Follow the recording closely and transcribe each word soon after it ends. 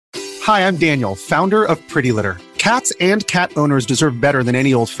Hi, I'm Daniel, founder of Pretty Litter. Cats and cat owners deserve better than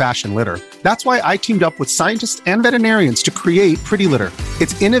any old-fashioned litter. That's why I teamed up with scientists and veterinarians to create Pretty Litter.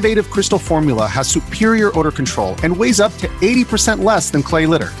 Its innovative crystal formula has superior odor control and weighs up to 80% less than clay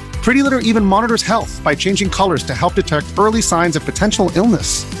litter. Pretty Litter even monitors health by changing colors to help detect early signs of potential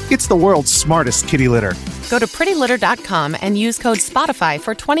illness. It's the world's smartest kitty litter. Go to prettylitter.com and use code SPOTIFY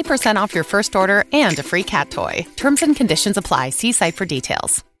for 20% off your first order and a free cat toy. Terms and conditions apply. See site for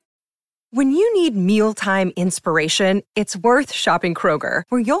details. When you need mealtime inspiration, it's worth shopping Kroger,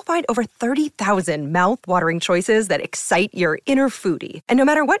 where you'll find over 30,000 mouth-watering choices that excite your inner foodie. And no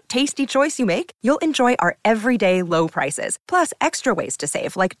matter what tasty choice you make, you'll enjoy our everyday low prices, plus extra ways to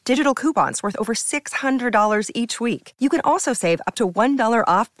save, like digital coupons worth over $600 each week. You can also save up to $1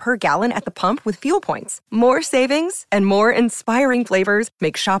 off per gallon at the pump with fuel points. More savings and more inspiring flavors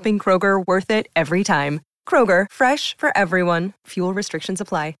make shopping Kroger worth it every time. Kroger, fresh for everyone. Fuel restrictions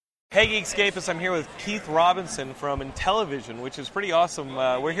apply. Hey Geekscapists, I'm here with Keith Robinson from Intellivision, which is pretty awesome.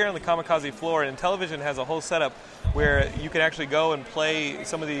 We're here on the Kamikaze floor, and Intellivision has a whole setup where you can actually go and play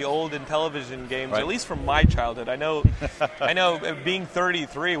some of the old Intellivision games, right, at least from my childhood. I know being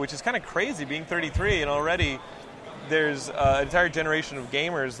 33, which is kind of crazy, being 33, and already there's an entire generation of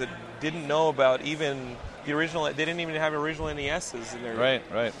gamers that didn't know about even the original. They didn't even have original NESs in there.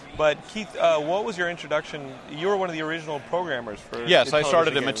 Right. But Keith, what was your introduction? You were one of the original programmers for. Yes, I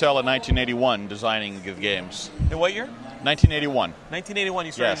started at Mattel in 1981, designing games. In what year? 1981. 1981,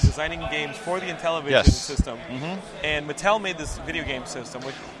 you started designing games for the Intellivision system. Mm-hmm. And Mattel made this video game system.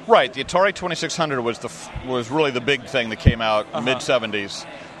 Which... Right, the Atari 2600 was really the big thing that came out mid-'70s.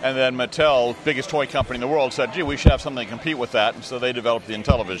 And then Mattel, biggest toy company in the world, said, gee, we should have something to compete with that. And so they developed the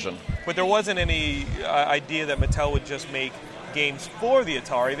Intellivision. But there wasn't any idea that Mattel would just make games for the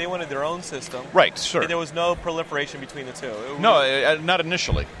Atari. They wanted their own system. Right, sure. And there was no proliferation between the two. No, not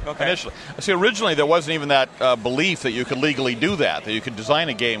initially. Okay. See, originally there wasn't even that belief that you could legally do that you could design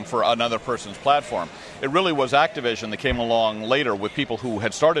a game for another person's platform. It really was Activision that came along later with people who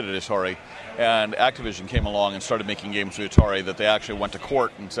had started at Atari, and Activision came along and started making games for Atari that they actually went to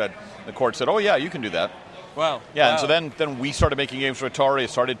court and the court said, oh yeah, you can do that. Wow. Yeah, wow. And so then we started making games for Atari.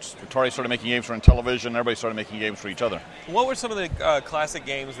 Atari started making games for Intellivision. Everybody started making games for each other. What were some of the classic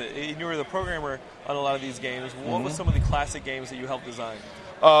games that you were the programmer on a lot of these games? What were some of the classic games that you helped design?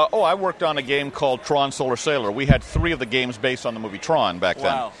 I worked on a game called Tron Solar Sailor. We had 3 of the games based on the movie Tron back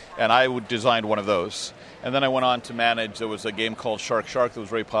then, and I designed one of those. And then I went on to manage. There was a game called Shark that was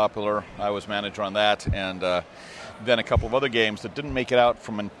very popular. I was manager on that, and then a couple of other games that didn't make it out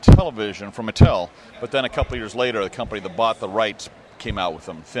from Intellivision, from Mattel. But then a couple of years later, the company that bought the rights came out with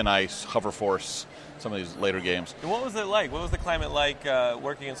them. Thin Ice, Hover Force, some of these later games. And what was it like? What was the climate like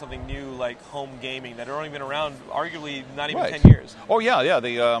working on something new like home gaming that had only been around arguably not even 10 years? Oh, yeah.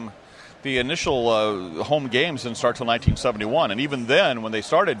 The initial home games didn't start till 1971, and even then, when they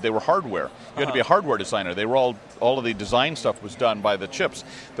started, they were hardware. You had to be a hardware designer. They were all of the design stuff was done by the chips.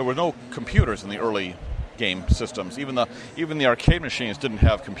 There were no computers in the early game systems. Even the arcade machines didn't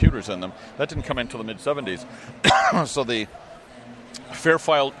have computers in them. That didn't come until the mid-'70s. So the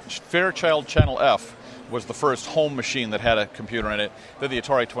Fairchild Channel F was the first home machine that had a computer in it. Then the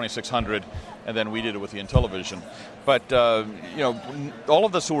Atari 2600, and then we did it with the Intellivision. But all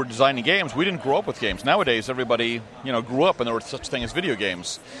of us who were designing games, we didn't grow up with games. Nowadays, everybody grew up, and there was such thing as video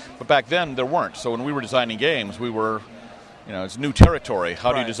games. But back then, there weren't. So when we were designing games, we were, it's new territory.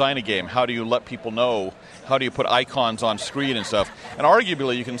 How do you design a game? How do you let people know? How do you put icons on screen and stuff? And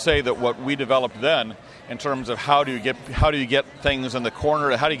arguably, you can say that what we developed then, in terms of how do you get things in the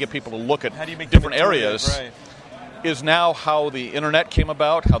corner, how do you get people to look at different areas, is now how the internet came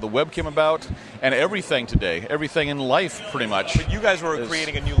about, how the web came about, and everything today, everything in life pretty much. But you guys were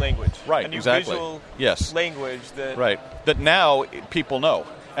creating a new language. Right, a new exactly. visual language that... Right, that now people know.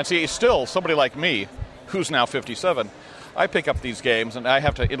 And see, still, somebody like me, who's now 57, I pick up these games and I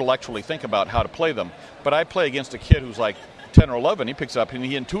have to intellectually think about how to play them. But I play against a kid who's like 10 or 11, he picks up and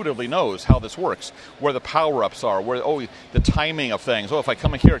he intuitively knows how this works, where the power-ups are, the timing of things. If I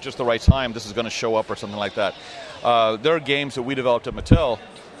come in here at just the right time, this is going to show up or something like that. There are games that we developed at Mattel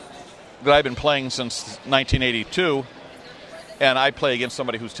that I've been playing since 1982, and I play against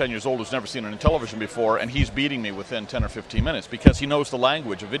somebody who's 10 years old who's never seen an Intellivision before, and he's beating me within 10 or 15 minutes because he knows the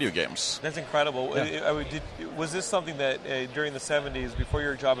language of video games. That's incredible. Yeah. Was this something that during the 70s, before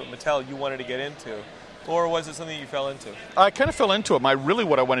your job at Mattel, you wanted to get into? Or was it something you fell into? I kind of fell into it.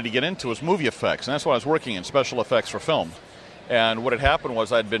 What I wanted to get into was movie effects, and that's what I was working in, special effects for film. And what had happened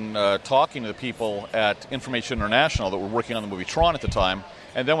was I'd been talking to the people at Information International that were working on the movie Tron at the time,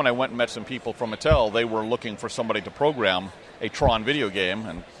 and then when I went and met some people from Mattel, they were looking for somebody to program a Tron video game,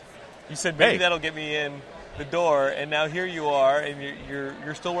 and You said maybe hey. that'll get me in the door, and now here you are, and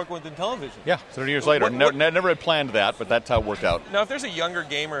you're still working with Intellivision. Yeah, 30 years later. Never had planned that, but that's how it worked out. Now, if there's a younger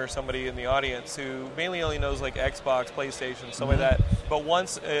gamer or somebody in the audience who mainly only knows like Xbox, PlayStation, stuff like that, but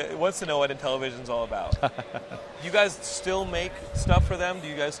wants to know what Intellivision's all about, do you guys still make stuff for them? Do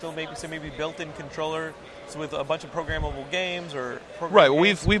you guys still make maybe built-in controller with a bunch of programmable games or Right.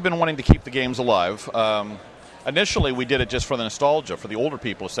 games? We've been wanting to keep the games alive. Initially, we did it just for the nostalgia, for the older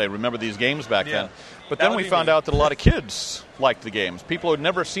people to say, remember these games back then. But then we found out that a lot of kids liked the games. People who had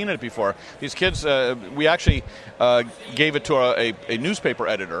never seen it before. These kids, we actually gave it to a newspaper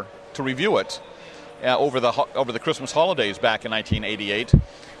editor to review it over the Christmas holidays back in 1988,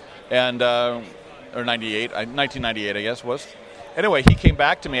 or 1998, I guess it was. Anyway, he came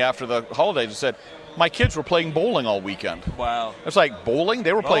back to me after the holidays and said, my kids were playing bowling all weekend. Wow. It's like bowling?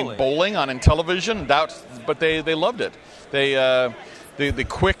 They were playing bowling on Intellivision, but they loved it. The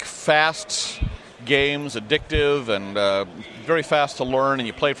quick, fast games, addictive, and very fast to learn, and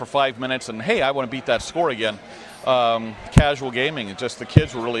you play for 5 minutes, and hey, I want to beat that score again. Casual gaming, just the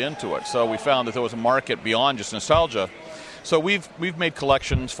kids were really into it. So we found that there was a market beyond just nostalgia. So we've made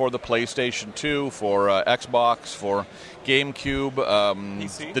collections for the PlayStation 2, for Xbox, for GameCube,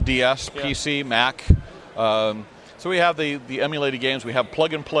 PC? the DS, PC, Mac. So we have the emulated games. We have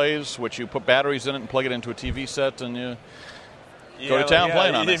plug-and-plays, which you put batteries in it and plug it into a TV set, and you go to town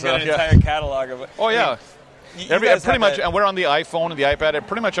playing on it. You've got an entire catalog of it. Oh, yeah. Pretty much, and we're on the iPhone and the iPad.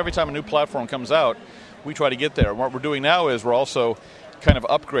 Pretty much every time a new platform comes out, we try to get there. And what we're doing now is we're also kind of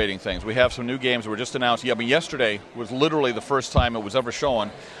upgrading things. We have some new games that were just announced. Yeah, I mean, yesterday was literally the first time it was ever shown.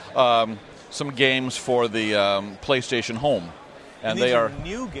 Some games for the PlayStation Home. And they are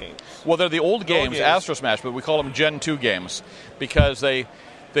new games. Well, they're the old games, Astro Smash, but we call them Gen 2 games because they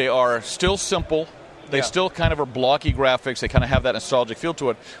are still simple. They still kind of are blocky graphics. They kind of have that nostalgic feel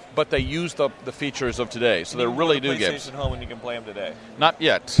to it, but they use the features of today. So they're really new games. PlayStation Home, and you can play them today. Not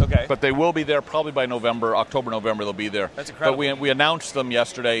yet. Okay. But they will be there probably by October, November. They'll be there. That's incredible. But we announced them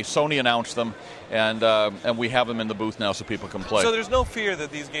yesterday. Sony announced them, and we have them in the booth now so people can play. So there's no fear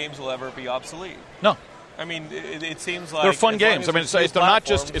that these games will ever be obsolete. No. I mean, it seems like they're fun games. I mean, it's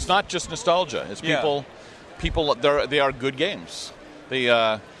not just nostalgia. It's people. They are good games. They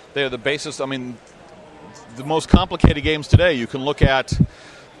are the basis. I mean, the most complicated games today, you can look at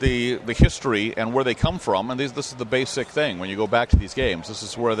the history and where they come from, and this is the basic thing. When you go back to these games, this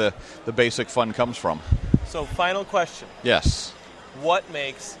is where the basic fun comes from. So, final question. Yes. What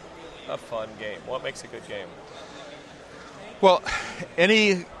makes a fun game? What makes a good game? Well,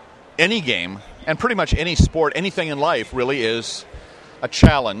 any game, and pretty much any sport, anything in life really is a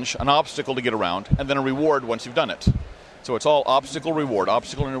challenge, an obstacle to get around, and then a reward once you've done it. So it's all obstacle, reward,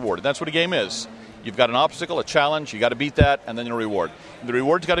 obstacle, and reward. That's what a game is. You've got an obstacle, a challenge, you got to beat that, and then a reward. The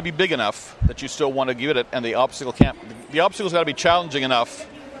reward's got to be big enough that you still want to give it, and the obstacle's got to be challenging enough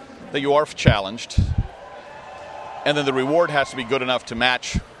that you are challenged, and then the reward has to be good enough to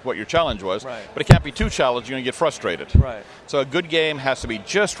match what your challenge was. Right. But it can't be too challenging, you're going to get frustrated. Right. So a good game has to be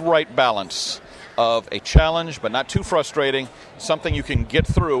just right balance of a challenge, but not too frustrating, something you can get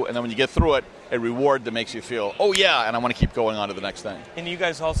through, and then when you get through it, a reward that makes you feel, oh yeah, and I want to keep going on to the next thing. And you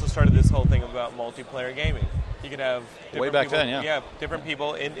guys also started this whole thing about multiplayer gaming. You could have different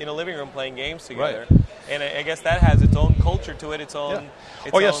people in a living room playing games together. Right. And I guess that has its own culture to it, its own...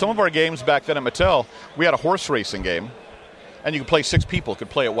 Some of our games back then at Mattel, we had a horse racing game, and you could play 6 people could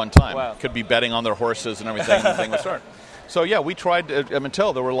play at one time. Wow. Could be betting on their horses and everything, and the thing would start. So yeah, we tried at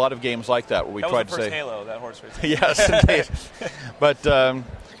Mattel. There were a lot of games like that where we tried to say, that was the first Halo, that horse racing. Yes, indeed. But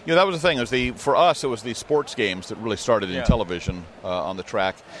that was the thing. For us, it was the sports games that really started in television on the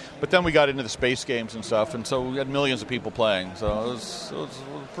track. But then we got into the space games and stuff, and so we had millions of people playing. So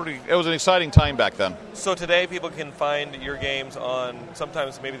it was an exciting time back then. So today, people can find your games on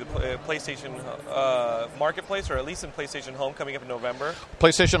sometimes maybe the PlayStation Marketplace, or at least in PlayStation Home coming up in November.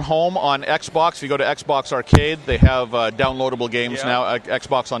 PlayStation Home on Xbox. If you go to Xbox Arcade, they have downloadable games now.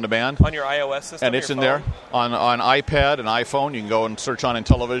 Xbox On Demand on your iOS system, and it's in there on iPad and iPhone. You can go and search on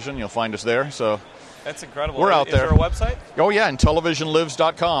Intellivision. You'll find us there. So that's incredible. We're out there. Is there a website? Oh yeah,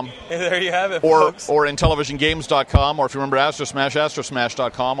 Intellivisionlives.com. And there you have it, folks. Or IntellivisionGames.com, or if you remember Astrosmash,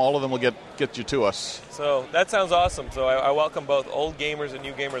 Astrosmash.com. All of them will get you to us. So that sounds awesome. So I welcome both old gamers and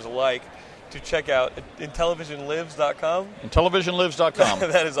new gamers alike. to check out Intellivisionlives.com. Intellivisionlives.com.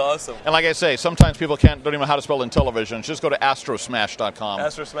 That is awesome. And like I say, sometimes people don't even know how to spell Intellivision. Just go to astrosmash.com.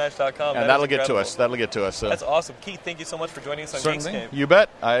 Astrosmash.com. And that'll get to us. That'll get to us. That's awesome. Keith, thank you so much for joining us on Geekscape. You bet.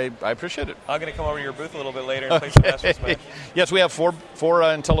 I appreciate it. I'm going to come over to your booth a little bit later and play some Astro Smash. Yes, we have four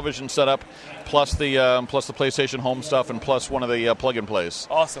Intellivision set up, plus the PlayStation Home stuff, and plus one of the plug-and-plays.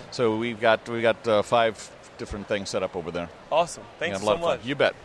 Awesome. So we've got 5 different things set up over there. Awesome. Thanks so much. You bet.